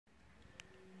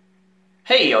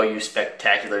Hey, all you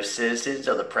spectacular citizens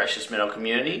of the precious middle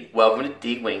community. Welcome to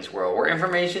D-Wing's world, where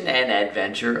information and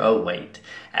adventure await.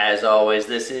 As always,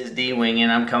 this is D-Wing, and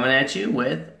I'm coming at you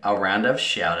with a round of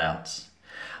shoutouts.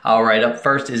 Alright, up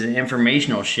first is an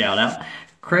informational shoutout.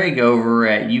 Craig over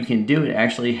at You Can Do It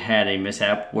actually had a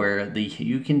mishap where the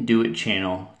You Can Do It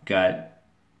channel got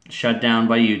shut down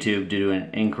by YouTube due to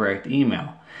an incorrect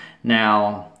email.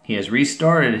 Now, he has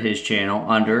restarted his channel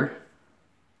under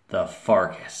the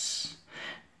Farkas.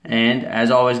 And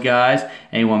as always, guys,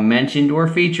 anyone mentioned or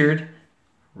featured,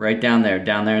 right down there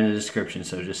in the description.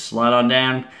 So just slide on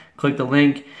down, click the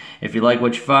link. If you like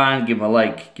what you find, give them a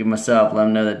like, give them a sub, let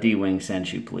them know that D-Wing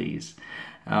sent you, please.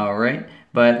 Alright,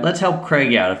 but let's help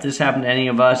Craig out. If this happened to any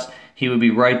of us, he would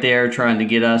be right there trying to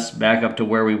get us back up to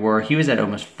where we were. He was at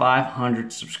almost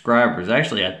 500 subscribers.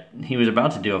 Actually, he was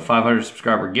about to do a 500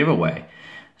 subscriber giveaway.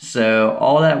 So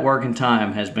all that work and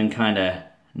time has been kind of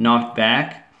knocked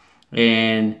back.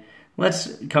 And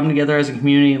let's come together as a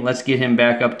community. Let's get him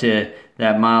back up to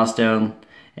that milestone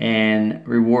and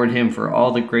reward him for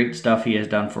all the great stuff he has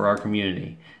done for our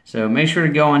community. So make sure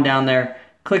to go on down there,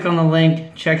 click on the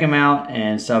link, check him out,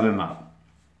 and sub him up.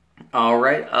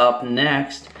 Alright, up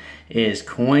next is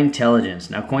Cointelligence.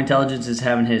 Now, Cointelligence is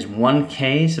having his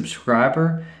 1K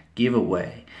subscriber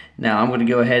giveaway. Now, I'm going to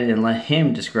go ahead and let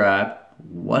him describe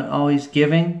what all he's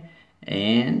giving,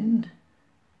 and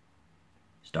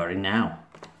starting now.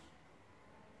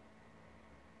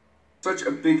 Such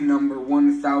a big number,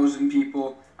 1,000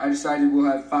 people. I decided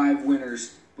we'll have 5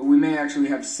 winners, but we may actually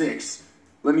have 6.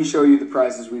 Let me show you the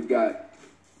prizes we've got.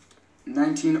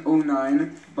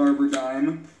 1909 Barber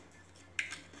Dime.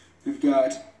 We've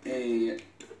got a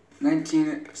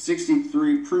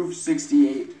 1963 Proof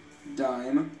 68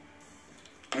 Dime,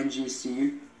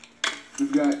 NGC.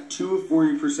 We've got 2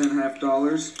 40% half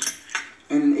dollars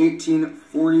and an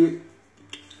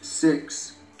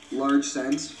 1846 large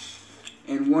cents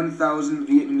and 1,000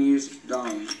 Vietnamese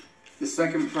dong. The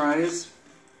second prize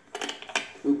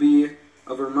will be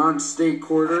a Vermont State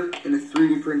Quarter in a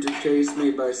 3D printed case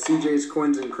made by CJ's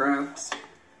Coins and Crafts,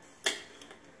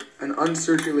 an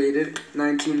uncirculated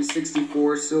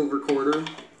 1964 silver quarter,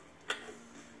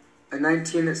 a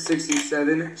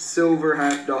 1967 silver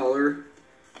half dollar,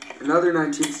 another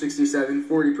 1967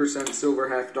 40% silver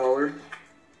half dollar,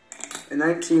 a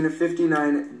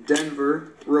 1959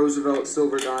 Denver Roosevelt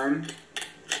silver dime,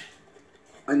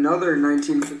 another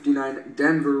 1959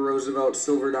 Denver Roosevelt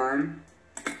silver dime,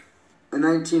 a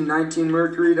 1919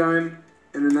 Mercury dime,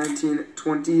 and a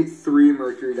 1923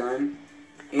 Mercury dime,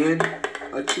 and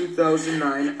a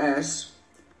 2009 S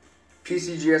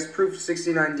PCGS Proof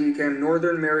 69 Decam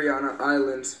Northern Mariana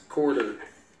Islands quarter.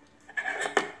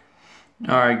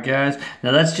 Alright, guys,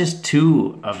 now that's just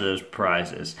 2 of those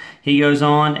prizes. He goes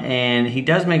on and he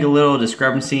does make a little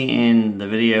discrepancy in the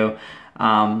video.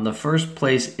 The first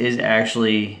place is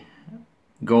actually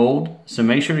gold, so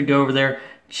make sure to go over there,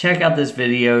 check out this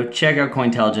video, check out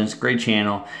Cointelligence, great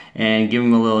channel, and give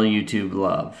him a little YouTube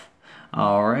love.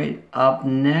 Alright, up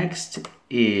next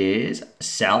is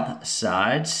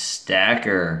Southside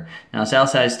Stacker. Now,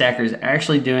 Southside Stacker is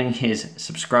actually doing his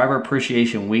Subscriber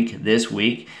Appreciation Week this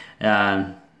week.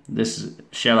 This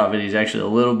shout out video is actually a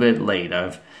little bit late.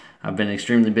 I've been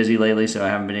extremely busy lately, so I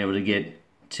haven't been able to get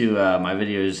to my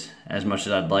videos as much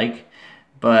as I'd like.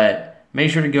 But make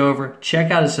sure to go over,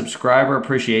 check out his Subscriber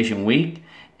Appreciation Week,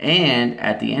 and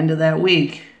at the end of that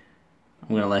week, I'm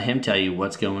going to let him tell you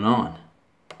what's going on.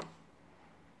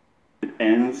 It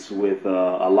ends with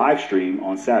a live stream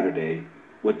on Saturday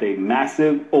with a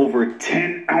massive over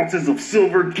 10 ounces of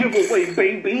silver giveaway,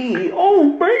 baby.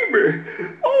 Oh, baby.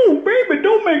 Oh, baby,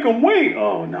 don't make them wait.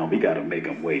 Oh, no, we got to make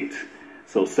them wait.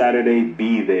 So Saturday,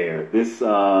 be there. This,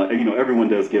 everyone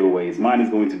does giveaways. Mine is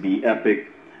going to be epic.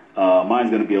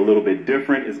 Mine's going to be a little bit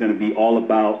different. It's going to be all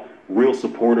about real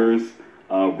supporters,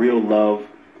 real love.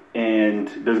 And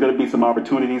there's going to be some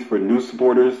opportunities for new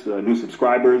supporters, new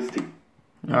subscribers to...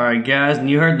 Alright, guys, and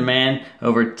you heard the man,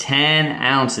 over 10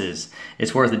 ounces.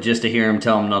 It's worth it just to hear him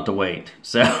tell him not to wait.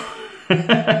 So,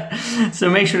 so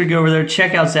make sure to go over there,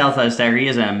 check out Southside Stacker. He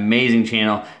has an amazing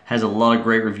channel, has a lot of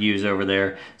great reviews over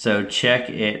there, so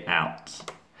check it out.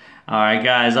 Alright,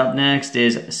 guys, up next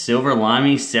is Silver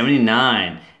Limey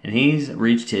 79, and he's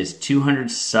reached his 200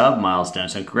 sub milestone.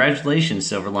 So congratulations,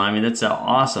 Silver Limey. That's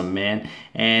awesome, man.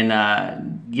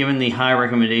 And given the high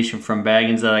recommendation from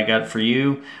Baggins that I got for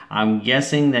you, I'm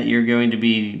guessing that you're going to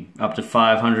be up to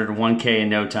 500 or 1K in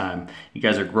no time. You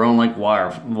guys are growing like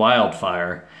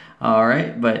wildfire. All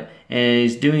right, but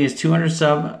he's doing his 200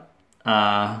 sub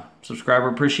subscriber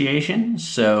appreciation.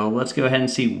 So let's go ahead and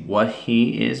see what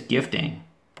he is gifting.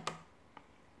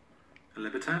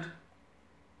 Libertad?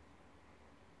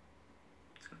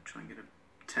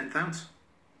 10th ounce.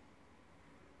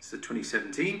 It's the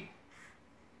 2017.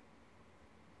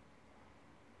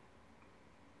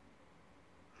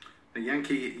 The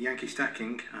Yankee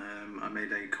stacking. I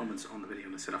made a comment on the video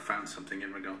and I said I found something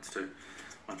in regards to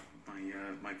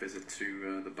my visit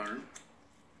to the Burn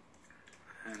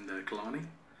and Killarney.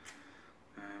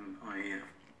 I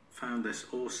found this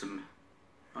awesome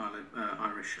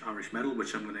Irish medal,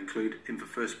 which I'm going to include in for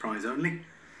first prize only.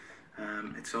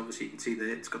 It's obviously, you can see there,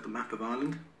 it's got the map of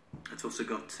Ireland. It's also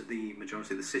got the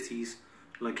majority of the cities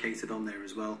located on there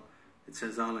as well. It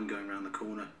says Ireland going around the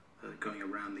corner, going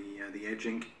around the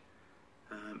edging.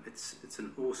 It's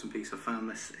an awesome piece. I found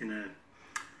this in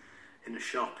a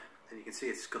shop, and you can see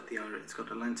it's got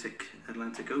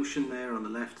Atlantic Ocean there on the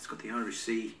left. It's got the Irish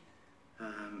Sea.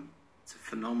 It's a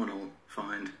phenomenal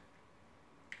find.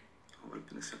 I'll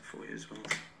open this up for you as well.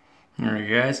 Alright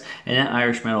guys, and that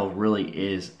Irish medal really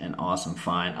is an awesome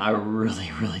find. I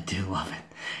really do love it.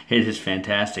 It is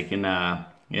fantastic, and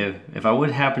if I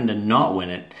would happen to not win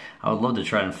it, I would love to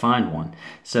try and find one.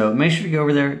 So make sure to go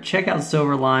over there, check out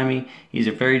Silver Limey. He's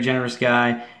a very generous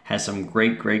guy, has some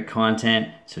great content,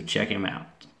 so check him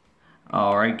out.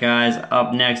 Alright guys,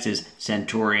 up next is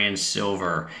Centurion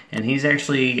Silver, and he's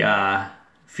actually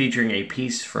featuring a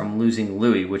piece from Losing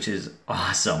Louie, which is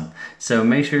awesome. So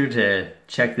make sure to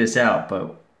check this out,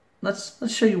 but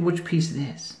let's show you which piece it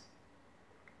is.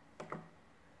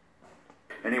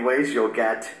 Anyways, you'll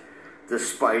get the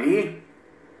Spidey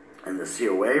and the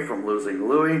COA from Losing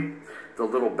Louie, the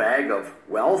little bag of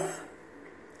wealth,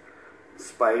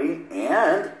 Spidey,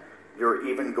 and you're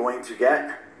even going to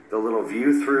get the little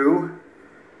view through.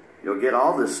 You'll get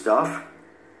all this stuff,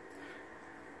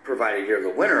 provided you're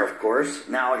the winner, of course.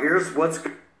 Now, here's what's...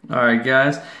 Alright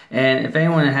guys, and if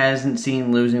anyone hasn't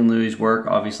seen Losing Louie's work,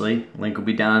 obviously, link will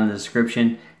be down in the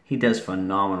description. He does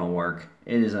phenomenal work.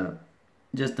 It is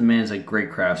just the man's a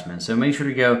great craftsman. So make sure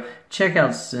to go check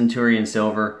out Centurion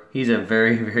Silver. He's a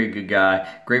very good guy.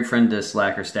 Great friend to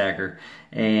Slacker Stacker.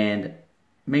 And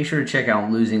make sure to check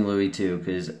out Losing Louie too,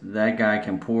 because that guy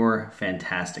can pour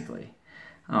fantastically.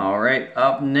 Alright,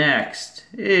 up next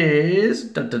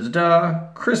is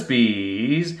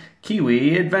Crispy's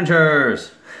Kiwi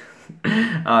Adventures.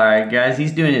 Alright guys,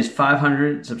 he's doing his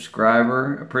 500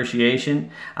 subscriber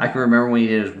appreciation. I can remember when he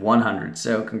did his 100,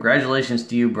 so congratulations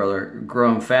to you, brother.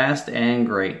 Growing fast and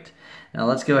great. Now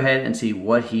let's go ahead and see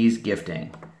what he's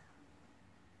gifting.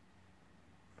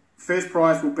 First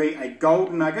prize will be a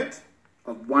gold nugget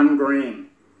of 1 gram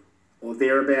or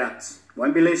thereabouts.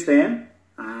 Won't be less than.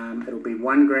 It'll be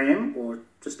 1 gram or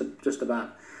just above.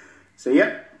 So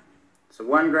yep, so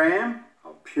 1 gram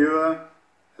of pure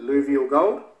alluvial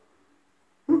gold.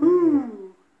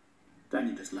 Woohoo! Don't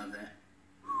you just love that?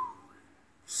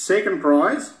 Second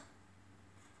prize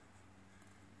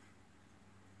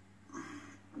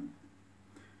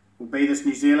will be this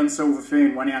New Zealand silver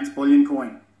fern 1 ounce bullion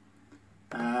coin.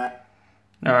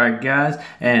 Alright guys,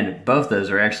 and both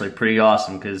those are actually pretty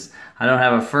awesome because I don't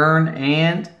have a fern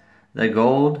and the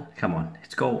gold, come on,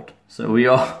 it's gold. So we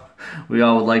all would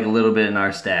like a little bit in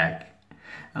our stack.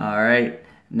 Alright,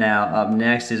 now up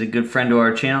next is a good friend to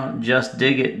our channel, Just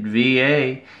Dig It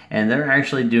VA, and they're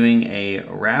actually doing a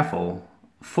raffle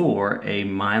for a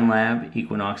Minelab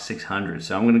Equinox 600.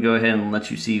 So I'm going to go ahead and let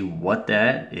you see what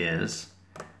that is.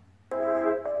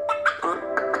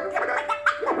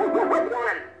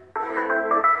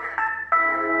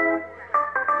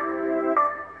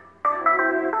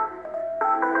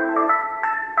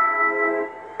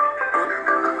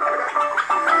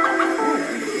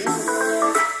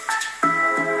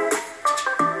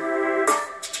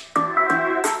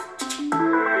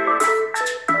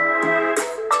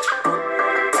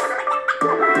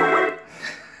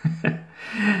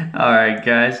 Alright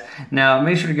guys, now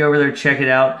make sure to go over there, check it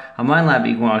out. A Minelab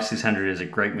Equinox 600 is a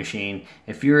great machine.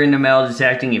 If you're into metal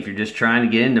detecting, if you're just trying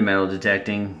to get into metal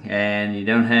detecting and you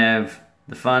don't have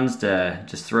the funds to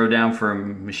just throw down for a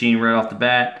machine right off the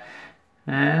bat,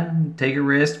 take a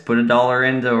risk, put $1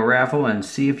 into a raffle and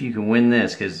see if you can win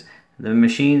this, because the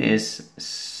machine is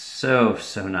so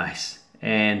nice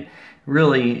and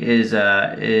really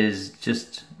is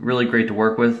just really great to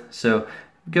work with. So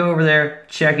go over there,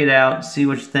 check it out, see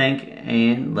what you think,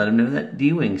 and let them know that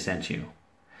D-Wing sent you.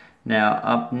 Now,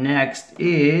 up next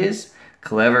is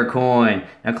Clever Coin.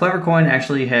 Now, Clever Coin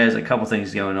actually has a couple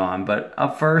things going on, but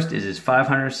up first is his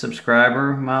 500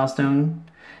 subscriber milestone.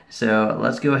 So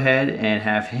let's go ahead and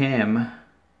have him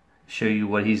show you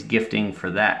what he's gifting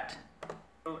for that.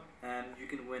 And you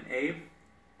can win a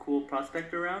cool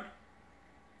prospector round,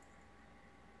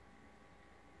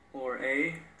 or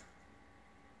a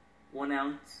 1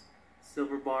 ounce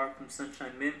silver bar from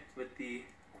Sunshine Mint with the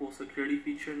cool security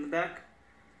feature in the back.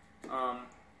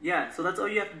 Yeah, so that's all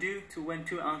you have to do to win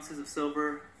 2 ounces of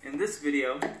silver in this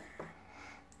video.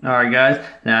 Alright guys,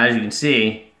 now as you can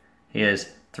see, he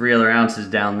has 3 other ounces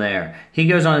down there. He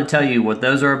goes on to tell you what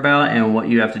those are about and what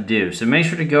you have to do. So make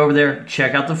sure to go over there,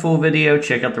 check out the full video,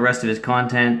 check out the rest of his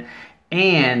content,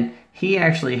 and he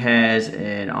actually has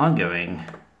an ongoing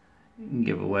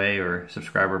giveaway or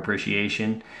subscriber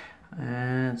appreciation.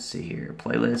 Let's see here,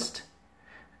 playlist.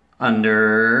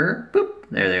 Under, boop,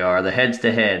 there they are, the heads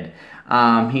to head.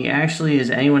 He actually is,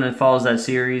 anyone that follows that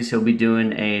series, he'll be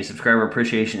doing a subscriber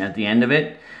appreciation at the end of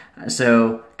it.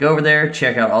 So go over there,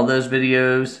 check out all those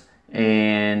videos,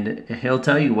 and he'll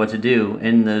tell you what to do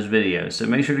in those videos. So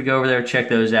make sure to go over there, check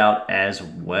those out as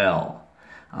well.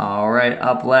 Alright,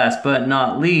 up last but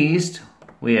not least,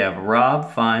 we have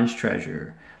Rob Finds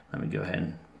Treasure. Let me go ahead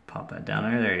and pop that down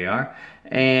there. There you are.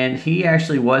 And he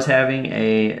actually was having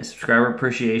a subscriber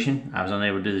appreciation. I was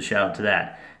unable to do the shout out to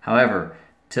that. However,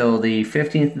 till the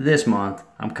 15th of this month,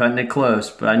 I'm cutting it close,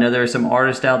 but I know there are some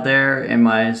artists out there and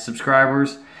my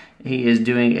subscribers. He is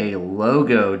doing a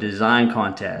logo design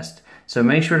contest. So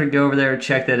make sure to go over there and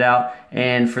check that out.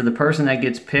 And for the person that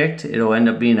gets picked, it'll end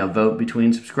up being a vote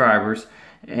between subscribers.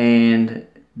 And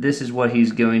this is what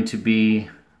he's going to be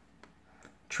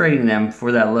trading them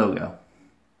for, that logo.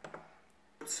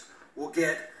 We'll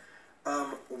get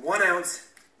 1 ounce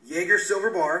Jaeger silver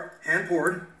bar, hand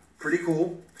poured, pretty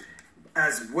cool,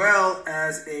 as well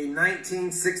as a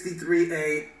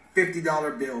 1963A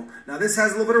 $50 bill. Now this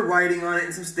has a little bit of writing on it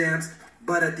and some stamps,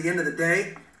 but at the end of the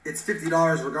day, it's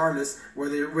 $50 regardless.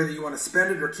 Whether you want to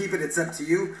spend it or keep it, it's up to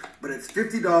you. But it's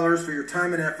 $50 for your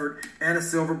time and effort, and a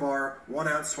silver bar, 1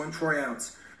 ounce, 1 troy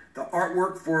ounce. The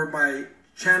artwork for my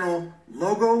channel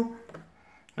logo.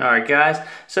 Alright guys,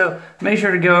 so make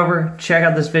sure to go over, check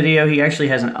out this video. He actually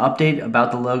has an update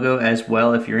about the logo as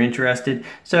well if you're interested.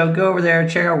 So go over there,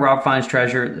 check out Rob Finds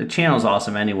Treasure. The channel's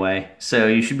awesome anyway, so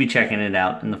you should be checking it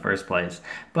out in the first place.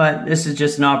 But this is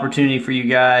just an opportunity for you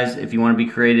guys, if you want to be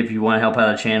creative, if you want to help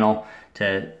out a channel,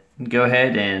 to go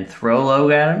ahead and throw a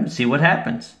logo at him and see what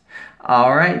happens.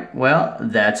 Alright, well,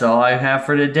 that's all I have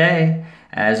for today.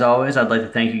 As always, I'd like to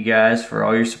thank you guys for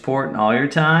all your support and all your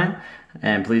time.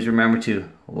 And please remember to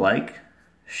like,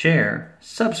 share,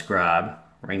 subscribe,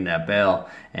 ring that bell,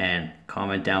 and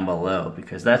comment down below,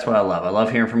 because that's what I love. I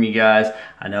love hearing from you guys.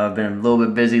 I know I've been a little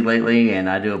bit busy lately, and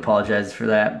I do apologize for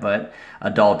that, but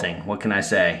adulting, what can I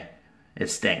say? It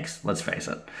stinks, let's face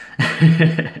it.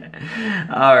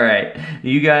 Alright,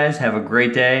 you guys have a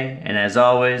great day, and as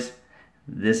always,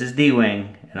 this is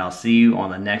D-Wing, and I'll see you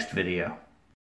on the next video.